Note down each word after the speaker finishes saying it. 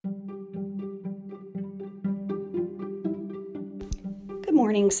Good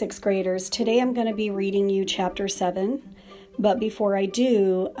morning, 6th graders. Today I'm going to be reading you Chapter 7, but before I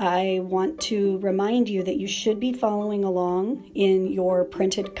do, I want to remind you that you should be following along in your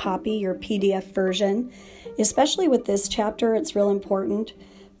printed copy, your PDF version. Especially with this chapter, it's real important.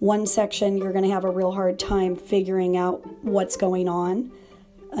 One section, you're going to have a real hard time figuring out what's going on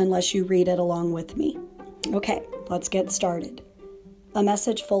unless you read it along with me. Okay, let's get started. A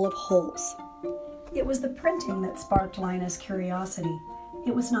message full of holes. It was the printing that sparked Lina's curiosity.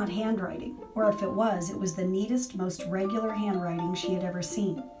 It was not handwriting, or if it was the neatest, most regular handwriting she had ever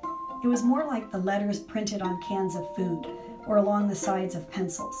seen. It was more like the letters printed on cans of food or along the sides of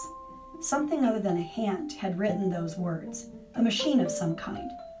pencils. Something other than a hand had written those words, a machine of some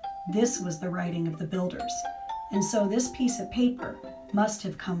kind. This was the writing of the builders, and so this piece of paper must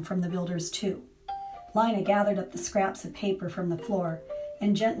have come from the builders too. Lina gathered up the scraps of paper from the floor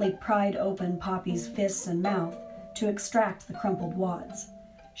and gently pried open Poppy's fists and mouth to extract the crumpled wads.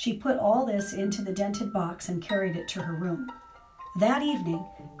 She put all this into the dented box and carried it to her room. That evening,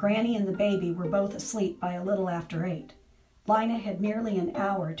 Granny and the baby were both asleep by a little after 8. Lina had merely an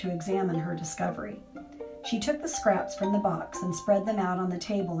hour to examine her discovery. She took the scraps from the box and spread them out on the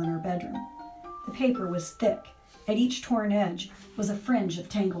table in her bedroom. The paper was thick. At each torn edge was a fringe of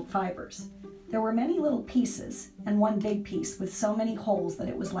tangled fibers. There were many little pieces, and one big piece with so many holes that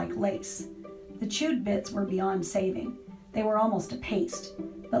it was like lace. The chewed bits were beyond saving. They were almost a paste,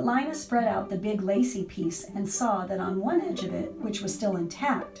 but Lina spread out the big lacy piece and saw that on one edge of it, which was still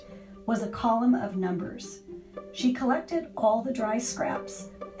intact, was a column of numbers. She collected all the dry scraps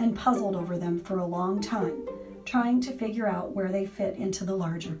and puzzled over them for a long time, trying to figure out where they fit into the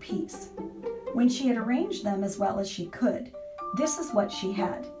larger piece. When she had arranged them as well as she could, this is what she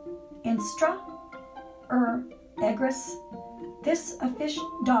had. Instra, egris, this a fish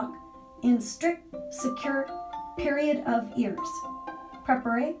dock, in strict, secure period of ears.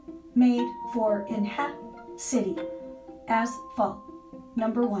 Prepare, made for in city, as fall.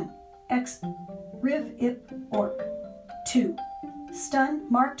 Number 1, ex, riv ip orc. 2, stun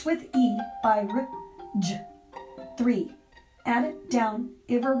marked with E by rip j. 3, add it down,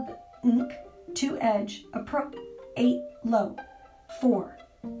 iver ink, to edge, appro, 8, low. 4,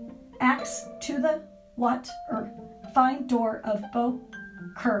 axe to the what fine door of bow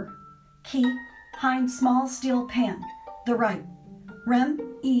cur. Key, hind small steel pan, the right.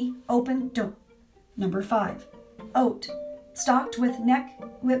 Rem, E, open door. Number 5, oat, stocked with neck,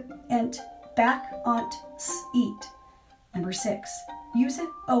 whip, ent, back, ont, eat. Number 6, use it,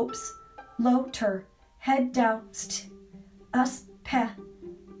 opes, low, tur, head, down, us, pe,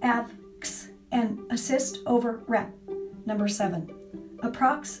 av, x, and assist over rep. Number 7,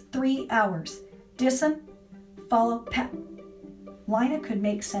 approx 3 hours, disson, follow, pep. Lina could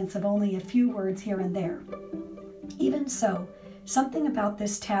make sense of only a few words here and there. Even so, something about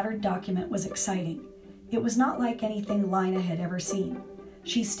this tattered document was exciting. It was not like anything Lina had ever seen.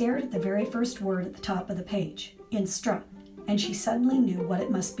 She stared at the very first word at the top of the page, instru, and she suddenly knew what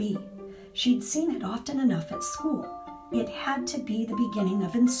it must be. She'd seen it often enough at school. It had to be the beginning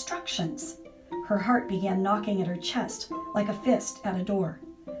of instructions. Her heart began knocking at her chest like a fist at a door.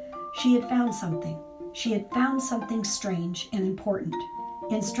 She had found something. She had found something strange and important.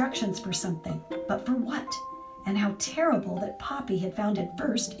 Instructions for something, but for what? And how terrible that Poppy had found it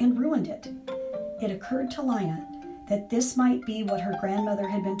first and ruined it. It occurred to Lina that this might be what her grandmother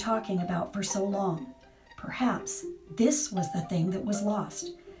had been talking about for so long. Perhaps this was the thing that was lost.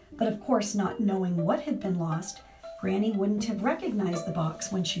 But of course, not knowing what had been lost, Granny wouldn't have recognized the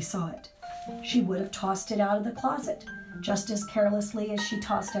box when she saw it. She would have tossed it out of the closet, just as carelessly as she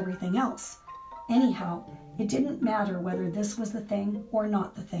tossed everything else. Anyhow, it didn't matter whether this was the thing or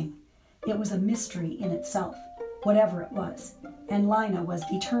not the thing. It was a mystery in itself, whatever it was, and Lina was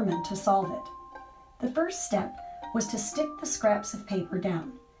determined to solve it. The first step was to stick the scraps of paper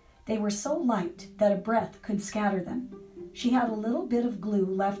down. They were so light that a breath could scatter them. She had a little bit of glue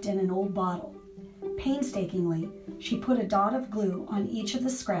left in an old bottle. Painstakingly, she put a dot of glue on each of the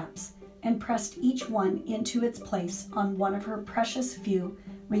scraps and pressed each one into its place on one of her precious few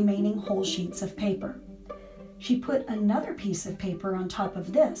remaining whole sheets of paper. She put another piece of paper on top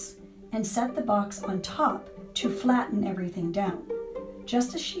of this and set the box on top to flatten everything down.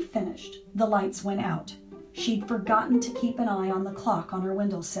 Just as she finished, the lights went out. She'd forgotten to keep an eye on the clock on her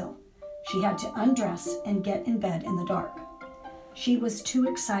windowsill. She had to undress and get in bed in the dark. She was too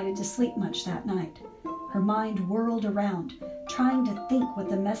excited to sleep much that night. Her mind whirled around, trying to think what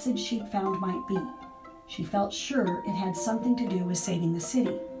the message she'd found might be. She felt sure it had something to do with saving the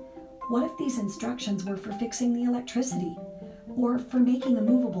city. What if these instructions were for fixing the electricity, or for making a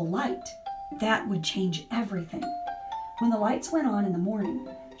movable light? That would change everything. When the lights went on in the morning,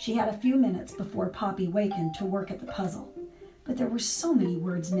 she had a few minutes before Poppy wakened to work at the puzzle. But there were so many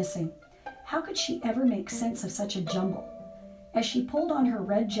words missing. How could she ever make sense of such a jumble? As she pulled on her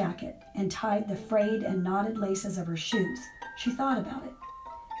red jacket and tied the frayed and knotted laces of her shoes, she thought about it.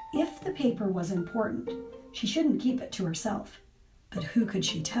 If the paper was important, she shouldn't keep it to herself. But who could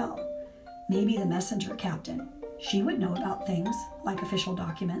she tell? Maybe the messenger captain. She would know about things like official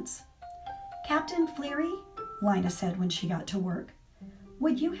documents. "Captain Fleary," Lina said when she got to work,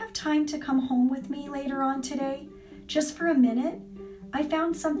 "would you have time to come home with me later on today? Just for a minute? I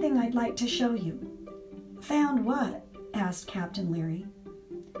found something I'd like to show you." "Found what?" asked Captain Leary.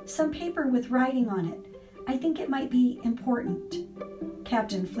 "Some paper with writing on it. I think it might be important."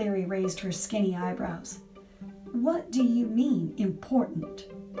 Captain Fleary raised her skinny eyebrows. "What do you mean, important?"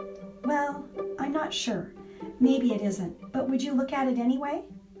 "Well, I'm not sure. Maybe it isn't, but would you look at it anyway?"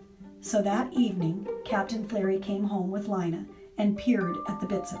 So that evening, Captain Fleary came home with Lina and peered at the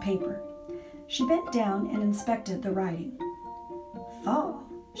bits of paper. She bent down and inspected the writing. "Fall,"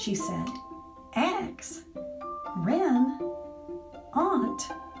 she said. "Axe. Wren. Aunt.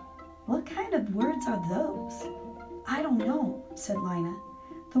 What kind of words are those?" "I don't know," said Lina.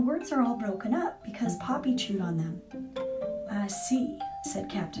 "The words are all broken up because Poppy chewed on them." "I see," said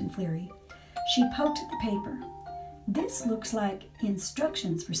Captain Fleary. She poked at the paper. "This looks like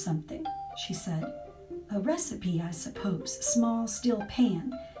instructions for something," she said. "A recipe, I suppose. Small steel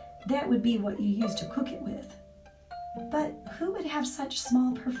pan. That would be what you use to cook it with." "But who would have such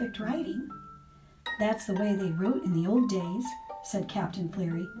small, perfect writing?" "That's the way they wrote in the old days," said Captain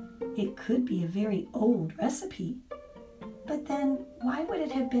Fleary. "It could be a very old recipe." "But then why would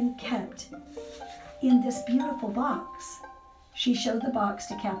it have been kept in this beautiful box?" She showed the box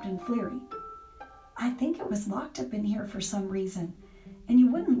to Captain Fleary. "I think it was locked up in here for some reason, and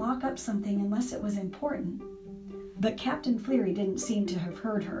you wouldn't lock up something unless it was important." But Captain Fleary didn't seem to have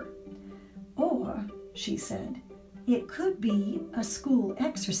heard her. "Or," she said, "it could be a school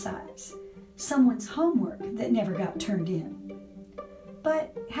exercise, someone's homework that never got turned in."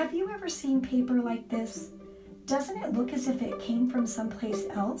 "But have you ever seen paper like this? Doesn't it look as if it came from someplace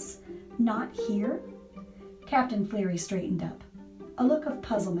else, not here?" Captain Fleary straightened up. A look of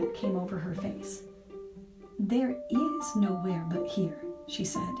puzzlement came over her face. "There is nowhere but here," she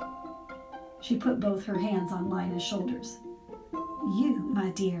said. She put both her hands on Lina's shoulders. "You,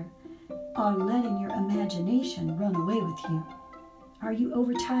 my dear, are letting your imagination run away with you. Are you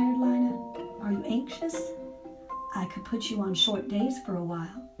overtired, Lina? Are you anxious? I could put you on short days for a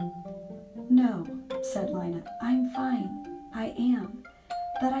while." "No," said Lina. "I'm fine. I am.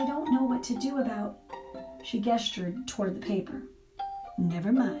 But I don't know what to do about—" She gestured toward the paper.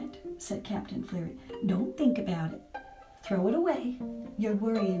 "Never mind," said Captain Fleary. "Don't think about it. Throw it away. You're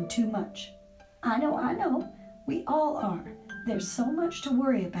worrying too much." I know. We all are. There's so much to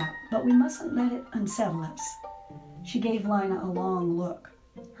worry about, but we mustn't let it unsettle us." She gave Lina a long look.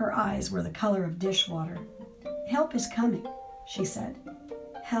 Her eyes were the color of dishwater. "Help is coming," she said.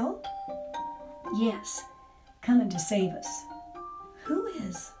 "Help?" "Yes, coming to save us." "Who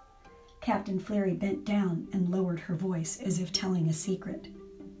is?" Captain Fleary bent down and lowered her voice as if telling a secret.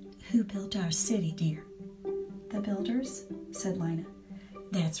 "Who built our city, dear?" "The builders," said Lina.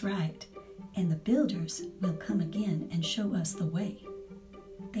 "That's right. And the builders will come again and show us the way."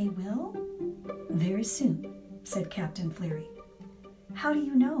 "They will?" "Very soon," said Captain Fleary. "How do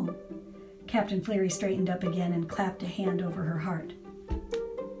you know?" Captain Fleary straightened up again and clapped a hand over her heart.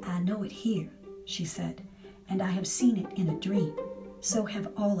 "I know it here," she said, "and I have seen it in a dream. So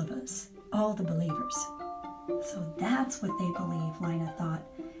have all of us, all the believers." So that's what they believe, Lina thought,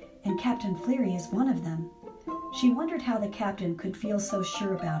 and Captain Fleary is one of them. She wondered how the captain could feel so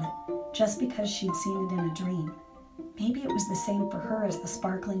sure about it, just because she'd seen it in a dream. Maybe it was the same for her as the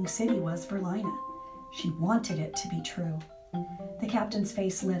sparkling city was for Lina. She wanted it to be true. The captain's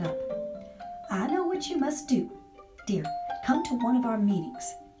face lit up. "I know what you must do. Dear, come to one of our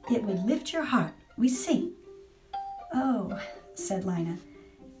meetings. It would lift your heart. We sing." "Oh," said Lina.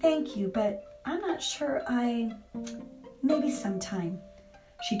 "Thank you, but I'm not sure maybe sometime."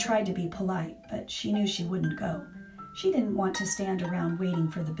 She tried to be polite, but she knew she wouldn't go. She didn't want to stand around waiting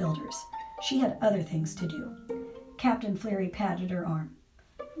for the builders. She had other things to do. Captain Fleary patted her arm.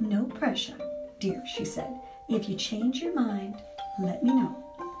 "No pressure, dear," she said. "If you change your mind, let me know.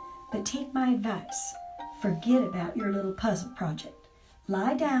 But take my advice. Forget about your little puzzle project.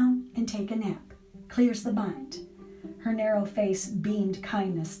 Lie down and take a nap. Clears the mind." Her narrow face beamed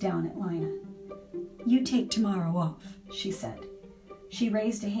kindness down at Lina. "You take tomorrow off," she said. She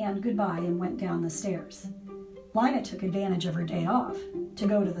raised a hand goodbye and went down the stairs. Lina took advantage of her day off to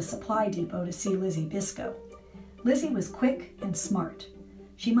go to the supply depot to see Lizzie Biscoe. Lizzie was quick and smart.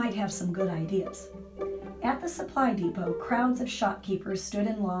 She might have some good ideas. At the supply depot, crowds of shopkeepers stood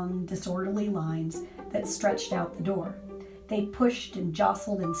in long, disorderly lines that stretched out the door. They pushed and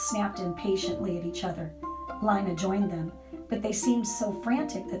jostled and snapped impatiently at each other. Lina joined them, but they seemed so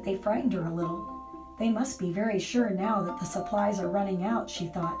frantic that they frightened her a little. They must be very sure now that the supplies are running out, she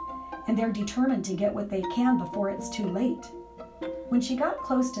thought, and they're determined to get what they can before it's too late. When she got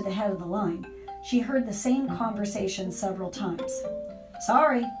close to the head of the line, she heard the same conversation several times.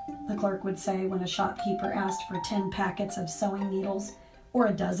 "Sorry," the clerk would say when a shopkeeper asked for 10 packets of sewing needles, or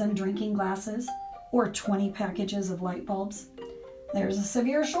a dozen drinking glasses, or 20 packages of light bulbs. "There's a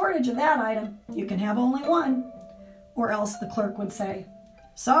severe shortage of that item. You can have only one." Or else the clerk would say,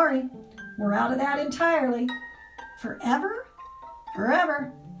 "Sorry, we're out of that entirely." Forever?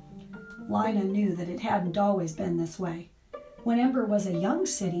 Forever. Lina knew that it hadn't always been this way. When Ember was a young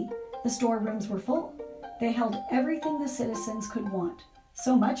city, the storerooms were full. They held everything the citizens could want.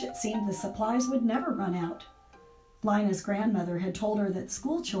 So much it seemed the supplies would never run out. Lina's grandmother had told her that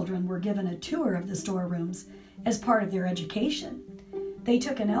school children were given a tour of the storerooms as part of their education. They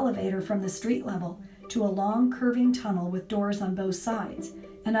took an elevator from the street level to a long curving tunnel with doors on both sides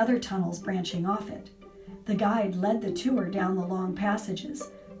and other tunnels branching off it. The guide led the tour down the long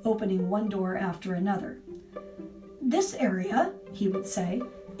passages, opening one door after another. "This area," he would say,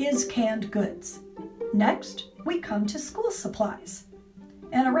 "is canned goods. Next, we come to school supplies.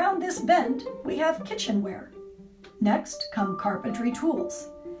 And around this bend, we have kitchenware. Next come carpentry tools."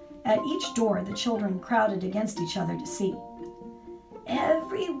 At each door, the children crowded against each other to see.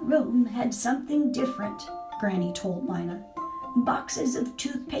 "Every room had something different," Granny told Lina. "Boxes of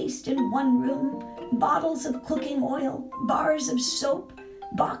toothpaste in one room, bottles of cooking oil, bars of soap,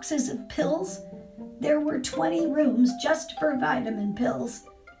 boxes of pills. There were 20 rooms just for vitamin pills.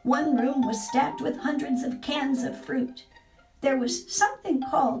 One room was stacked with hundreds of cans of fruit. There was something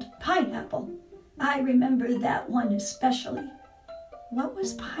called pineapple. I remember that one especially." "What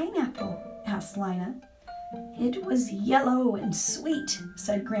was pineapple?" asked Lina. "It was yellow and sweet,"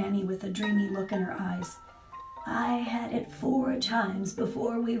 said Granny with a dreamy look in her eyes. "I had it 4 times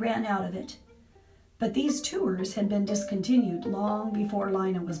before we ran out of it." But these tours had been discontinued long before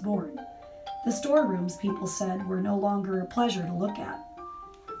Lina was born. The storerooms, people said, were no longer a pleasure to look at.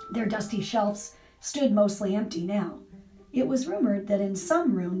 Their dusty shelves stood mostly empty now. It was rumored that in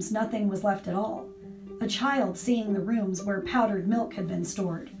some rooms nothing was left at all. A child seeing the rooms where powdered milk had been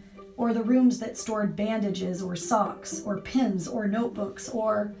stored, or the rooms that stored bandages or socks or pins or notebooks,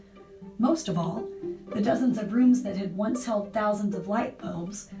 or, most of all, the dozens of rooms that had once held thousands of light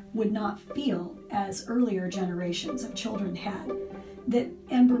bulbs would not feel, as earlier generations of children had, that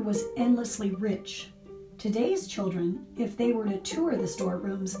Ember was endlessly rich. Today's children, if they were to tour the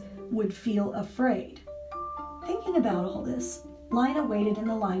storerooms, would feel afraid. Thinking about all this, Lina waited in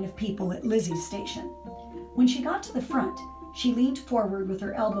the line of people at Lizzie's station. When she got to the front, she leaned forward with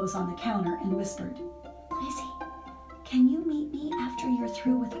her elbows on the counter and whispered, "Lizzie, can you meet me after you're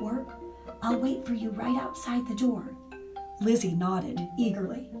through with work? I'll wait for you right outside the door." Lizzie nodded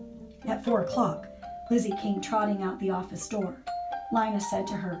eagerly. At 4 o'clock, Lizzie came trotting out the office door. Lina said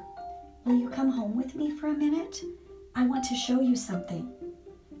to her, "Will you come home with me for a minute? I want to show you something."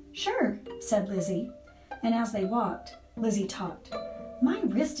 "Sure," said Lizzie, and as they walked, Lizzie talked. "My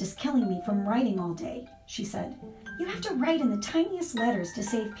wrist is killing me from writing all day," she said. "You have to write in the tiniest letters to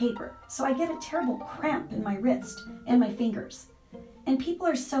save paper, so I get a terrible cramp in my wrist and my fingers. And people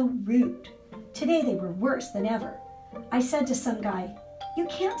are so rude. Today they were worse than ever. I said to some guy, 'You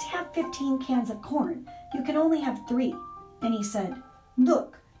can't have 15 cans of corn. You can only have 3. And he said,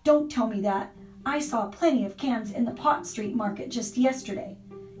 'Look, don't tell me that. I saw plenty of cans in the Pot Street market just yesterday.'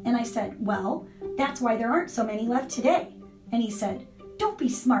 And I said, 'Well, that's why there aren't so many left today.' And he said, 'Don't be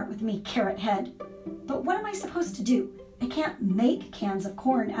smart with me, carrot head.' But what am I supposed to do? I can't make cans of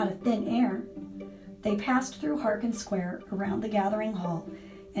corn out of thin air." They passed through Harkin Square, around the gathering hall,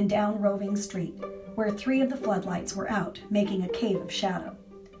 and down Roving Street, where 3 of the floodlights were out, making a cave of shadow.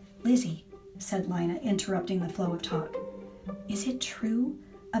 "Lizzie," said Lina, interrupting the flow of talk, "is it true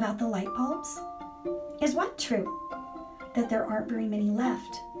about the light bulbs?" "Is what true?" "That there aren't very many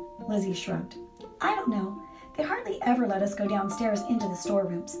left." Lizzie shrugged. "I don't know. They hardly ever let us go downstairs into the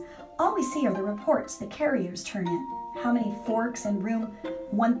storerooms. All we see are the reports the carriers turn in. How many forks in room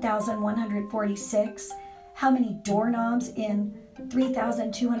 1146? How many doorknobs in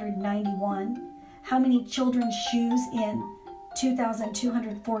 3291? How many children's shoes in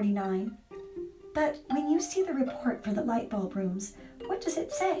 2249? But when you see the report for the light bulb rooms, what does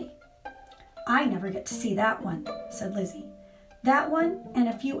it say?" "I never get to see that one," said Lizzie. "That one and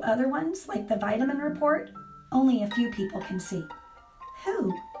a few other ones, like the vitamin report?" only a few people can see.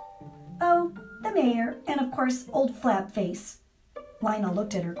 Who? Oh, the mayor, and of course, old Flabface. Lina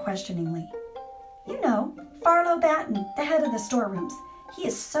looked at her questioningly. You know, Farlow Batten, the head of the storerooms. He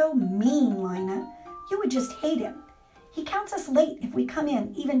is so mean, Lina. You would just hate him. He counts us late if we come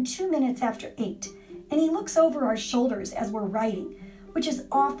in even 2 minutes after 8, and he looks over our shoulders as we're writing, which is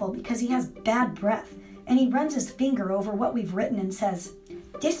awful because he has bad breath, and he runs his finger over what we've written and says,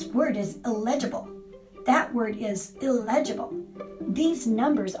 "This word is illegible. That word is illegible. These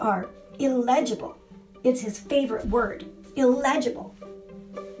numbers are illegible." It's his favorite word, illegible.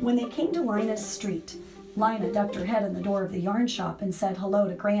 When they came to Lina's street, Lina ducked her head in the door of the yarn shop and said hello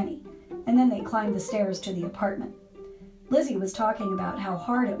to Granny, and then they climbed the stairs to the apartment. Lizzie was talking about how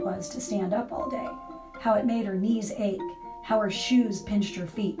hard it was to stand up all day, how it made her knees ache, how her shoes pinched her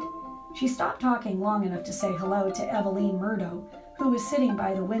feet. She stopped talking long enough to say hello to Eveline Murdo, who was sitting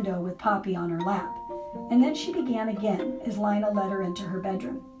by the window with Poppy on her lap, and then she began again as Lina led her into her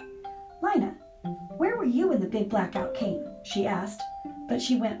bedroom. "Lina, where were you when the big blackout came?" she asked, but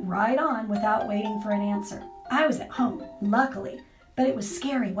she went right on without waiting for an answer. "I was at home, luckily, but it was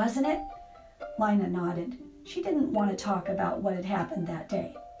scary, wasn't it?" Lina nodded. She didn't want to talk about what had happened that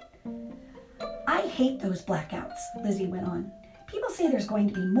day. "I hate those blackouts," Lizzie went on. "People say there's going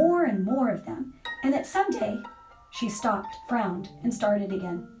to be more and more of them, and that someday—" She stopped, frowned, and started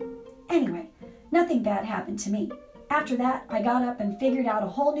again. "Anyway, nothing bad happened to me. After that, I got up and figured out a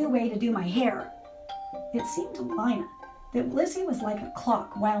whole new way to do my hair." It seemed to Lina that Lizzie was like a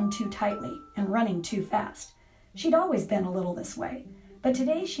clock wound too tightly and running too fast. She'd always been a little this way, but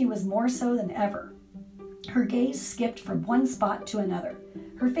today she was more so than ever. Her gaze skipped from one spot to another.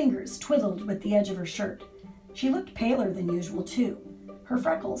 Her fingers twiddled with the edge of her shirt. She looked paler than usual, too. Her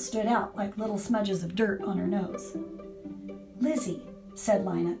freckles stood out like little smudges of dirt on her nose. "Lizzie," said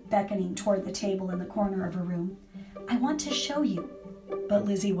Lina, beckoning toward the table in the corner of her room, "I want to show you." But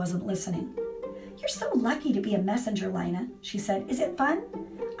Lizzie wasn't listening. "You're so lucky to be a messenger, Lina," she said. "Is it fun?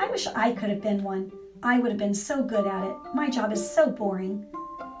 I wish I could have been one. I would have been so good at it. My job is so boring."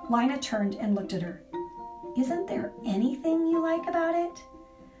 Lina turned and looked at her. "Isn't there anything you like about it?"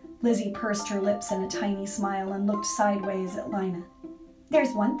 Lizzie pursed her lips in a tiny smile and looked sideways at Lina.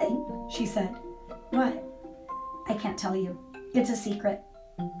 "There's one thing," she said. "What?" "I can't tell you. It's a secret."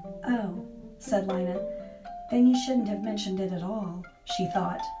 "Oh," said Lina. "Then you shouldn't have mentioned it at all," she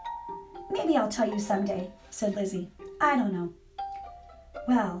thought. "Maybe I'll tell you someday," said Lizzie. "I don't know."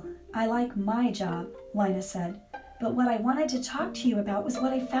 "Well, I like my job," Lina said. "But what I wanted to talk to you about was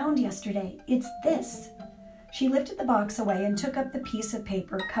what I found yesterday. It's this." She lifted the box away and took up the piece of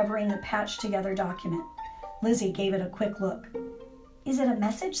paper covering the patched-together document. Lizzie gave it a quick look. "Is it a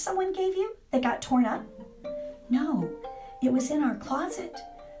message someone gave you that got torn up?" "No, it was in our closet.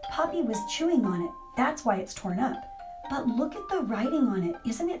 Poppy was chewing on it. That's why it's torn up. But look at the writing on it.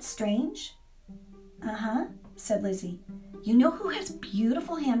 Isn't it strange?" "Uh-huh," said Lizzie. "You know who has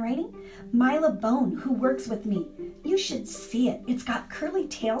beautiful handwriting? Mila Bone, who works with me. You should see it. It's got curly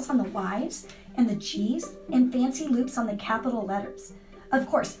tails on the Y's and the G's and fancy loops on the capital letters. Of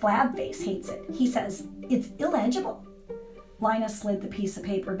course, Flabface hates it. He says it's illegible." Lina slid the piece of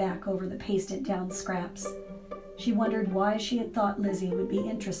paper back over the pasted-down scraps. She wondered why she had thought Lizzie would be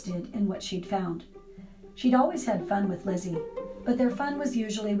interested in what she'd found. She'd always had fun with Lizzie, but their fun was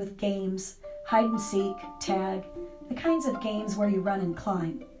usually with games, hide-and-seek, tag, the kinds of games where you run and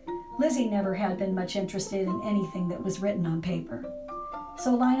climb. Lizzie never had been much interested in anything that was written on paper.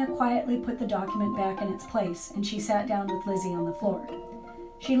 So Lina quietly put the document back in its place, and she sat down with Lizzie on the floor.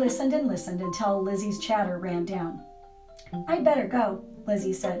 She listened and listened until Lizzie's chatter ran down. "I'd better go,"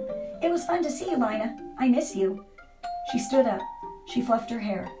 Lizzie said. "It was fun to see you, Lina. I miss you." She stood up. She fluffed her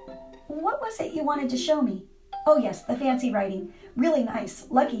hair. "What was it you wanted to show me?" "Oh, yes, the fancy writing. Really nice.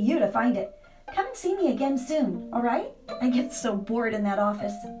 Lucky you to find it. Come and see me again soon, all right? I get so bored in that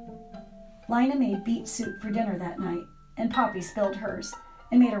office." Lina made beet soup for dinner that night, and Poppy spilled hers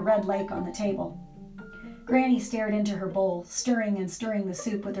and made a red lake on the table. Granny stared into her bowl, stirring and stirring the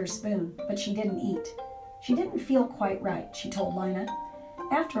soup with her spoon, but she didn't eat. She didn't feel quite right, she told Lina.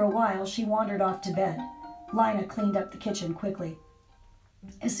 After a while, she wandered off to bed. Lina cleaned up the kitchen quickly.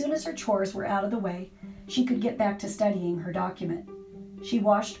 As soon as her chores were out of the way, she could get back to studying her document. She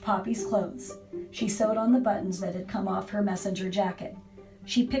washed Poppy's clothes. She sewed on the buttons that had come off her messenger jacket.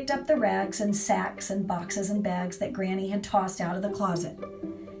 She picked up the rags and sacks and boxes and bags that Granny had tossed out of the closet.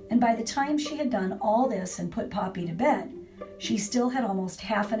 And by the time she had done all this and put Poppy to bed, she still had almost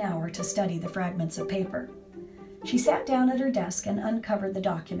half an hour to study the fragments of paper. She sat down at her desk and uncovered the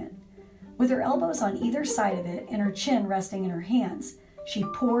document. With her elbows on either side of it and her chin resting in her hands, she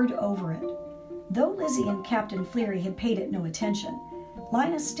pored over it. Though Lizzie and Captain Fleary had paid it no attention,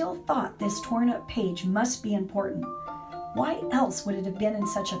 Lina still thought this torn-up page must be important. Why else would it have been in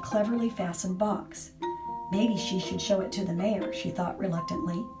such a cleverly fastened box? Maybe she should show it to the mayor, she thought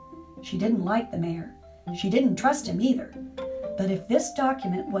reluctantly. She didn't like the mayor. She didn't trust him either. But if this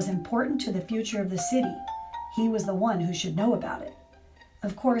document was important to the future of the city, he was the one who should know about it.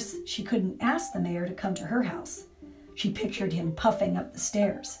 Of course, she couldn't ask the mayor to come to her house. She pictured him puffing up the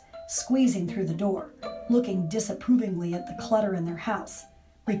stairs, squeezing through the door, looking disapprovingly at the clutter in their house,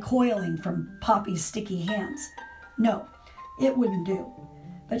 recoiling from Poppy's sticky hands. No, it wouldn't do.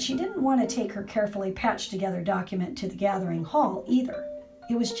 But she didn't want to take her carefully patched-together document to the gathering hall either.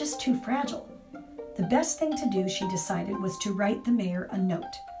 It was just too fragile. The best thing to do, she decided, was to write the mayor a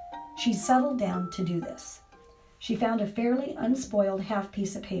note. She settled down to do this. She found a fairly unspoiled half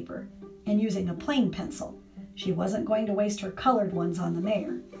piece of paper, and using a plain pencil, she wasn't going to waste her colored ones on the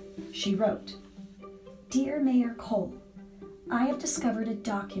mayor. She wrote, "Dear Mayor Cole, I have discovered a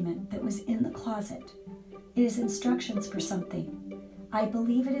document that was in the closet. It is instructions for something. I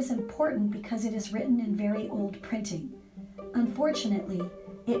believe it is important because it is written in very old printing. Unfortunately,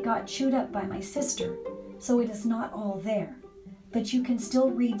 it got chewed up by my sister, so it is not all there. But you can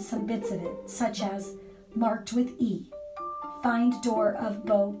still read some bits of it, such as marked with E, find door of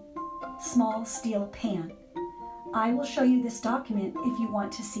bow, small steel pan. I will show you this document if you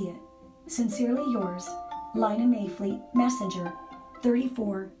want to see it. Sincerely yours, Lina Mayfleet, Messenger,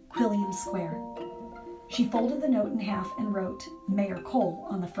 34 Quilliam Square." She folded the note in half and wrote Mayor Cole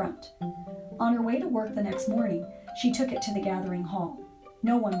on the front. On her way to work the next morning, she took it to the gathering hall.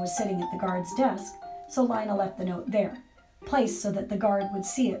 No one was sitting at the guard's desk, so Lina left the note there, placed so that the guard would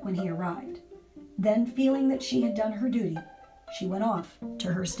see it when he arrived. Then, feeling that she had done her duty, she went off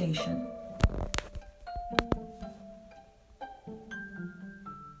to her station.